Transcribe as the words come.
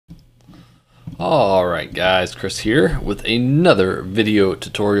Alright guys, Chris here with another video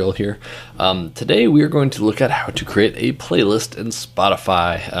tutorial here. Today we are going to look at how to create a playlist in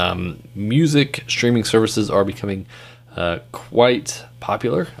Spotify. Music streaming services are becoming quite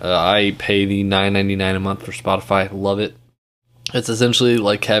popular. I pay the $9.99 a month for Spotify, love it. It's essentially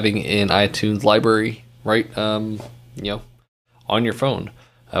like having an iTunes library, right, on your phone,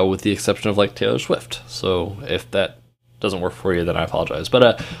 with the exception of like Taylor Swift. So if that doesn't work for you, then I apologize. But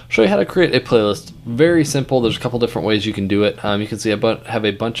I'll show you how to create a playlist. Very simple. There's a couple different ways you can do it. You can see I have a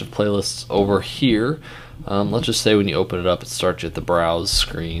bunch of playlists over here. Let's just say when you open it up, it starts you at the browse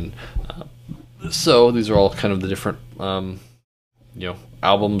screen. So these are all kind of the different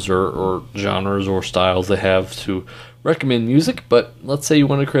albums or genres or styles they have to recommend music. But let's say you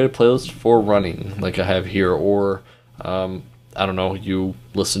want to create a playlist for running, like I have here, or I don't know, you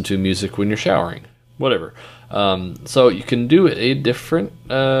listen to music when you're showering, whatever. So you can do it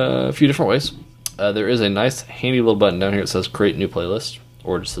a few different ways. There is a nice handy little button down here that says create new playlist,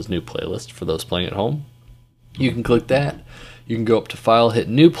 or just says new playlist for those playing at home. You can click that. You can go up to file, hit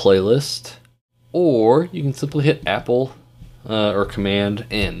new playlist, or you can simply hit Apple or Command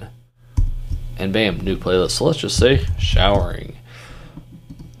N, and bam, new playlist. So let's just say showering.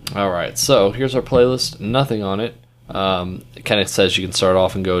 Alright, so here's our playlist, nothing on it. It kind of says you can start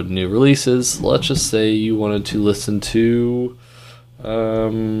off and go to new releases. Let's just say you wanted to listen to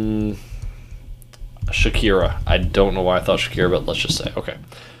Shakira. I don't know why I thought Shakira, but let's just say, okay.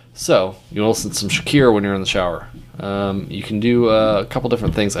 So you want to listen to some Shakira when you're in the shower. You can do a couple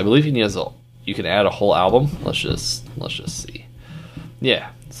different things. I believe you can add a whole album. Let's just see.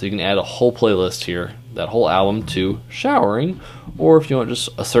 Yeah, so you can add a whole playlist here, that whole album to showering, or if you want just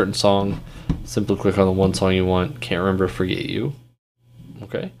a certain song, simply click on the one song you want. Can't remember, forget you.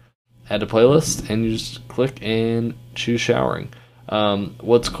 Okay, add to playlist, and you just click and choose showering.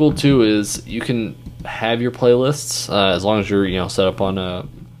 What's cool too is you can have your playlists as long as you're set up on a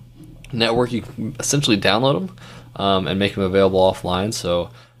network. You can essentially download them and make them available offline. So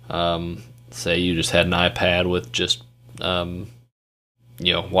say you just had an iPad with just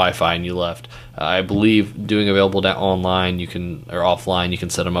Wi-Fi and you left. I believe doing available online or offline, you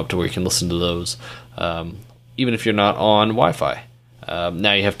can set them up to where you can listen to those even if you're not on Wi-Fi.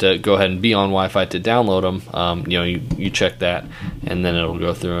 Now you have to go ahead and be on Wi-Fi to download them. You check that, and then it'll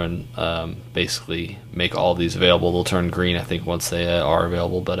go through and basically make all these available. They'll turn green, I think, once they are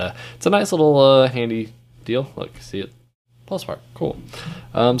available. But it's a nice little handy deal. Look, see it? Plus part, cool.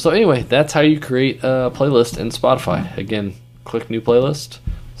 So anyway, that's how you create a playlist in Spotify. Again, click new playlist,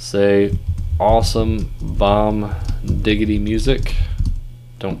 say awesome bomb diggity music.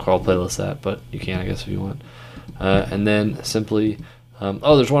 Don't call playlist that, but you can, I guess, if you want. And then simply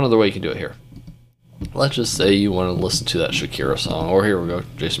there's one other way you can do it here. Let's just say you want to listen to that Shakira song, or here we go,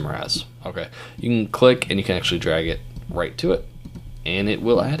 Jason Mraz. Okay, you can click and you can actually drag it right to it, and it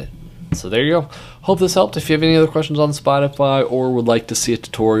will add it. So there you go. Hope this helped. If you have any other questions on Spotify or would like to see a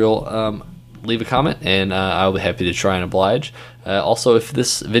tutorial, leave a comment, and I'll be happy to try and oblige. Also, if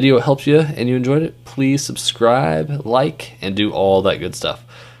this video helped you and you enjoyed it, please subscribe, like, and do all that good stuff.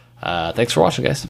 Thanks for watching, guys.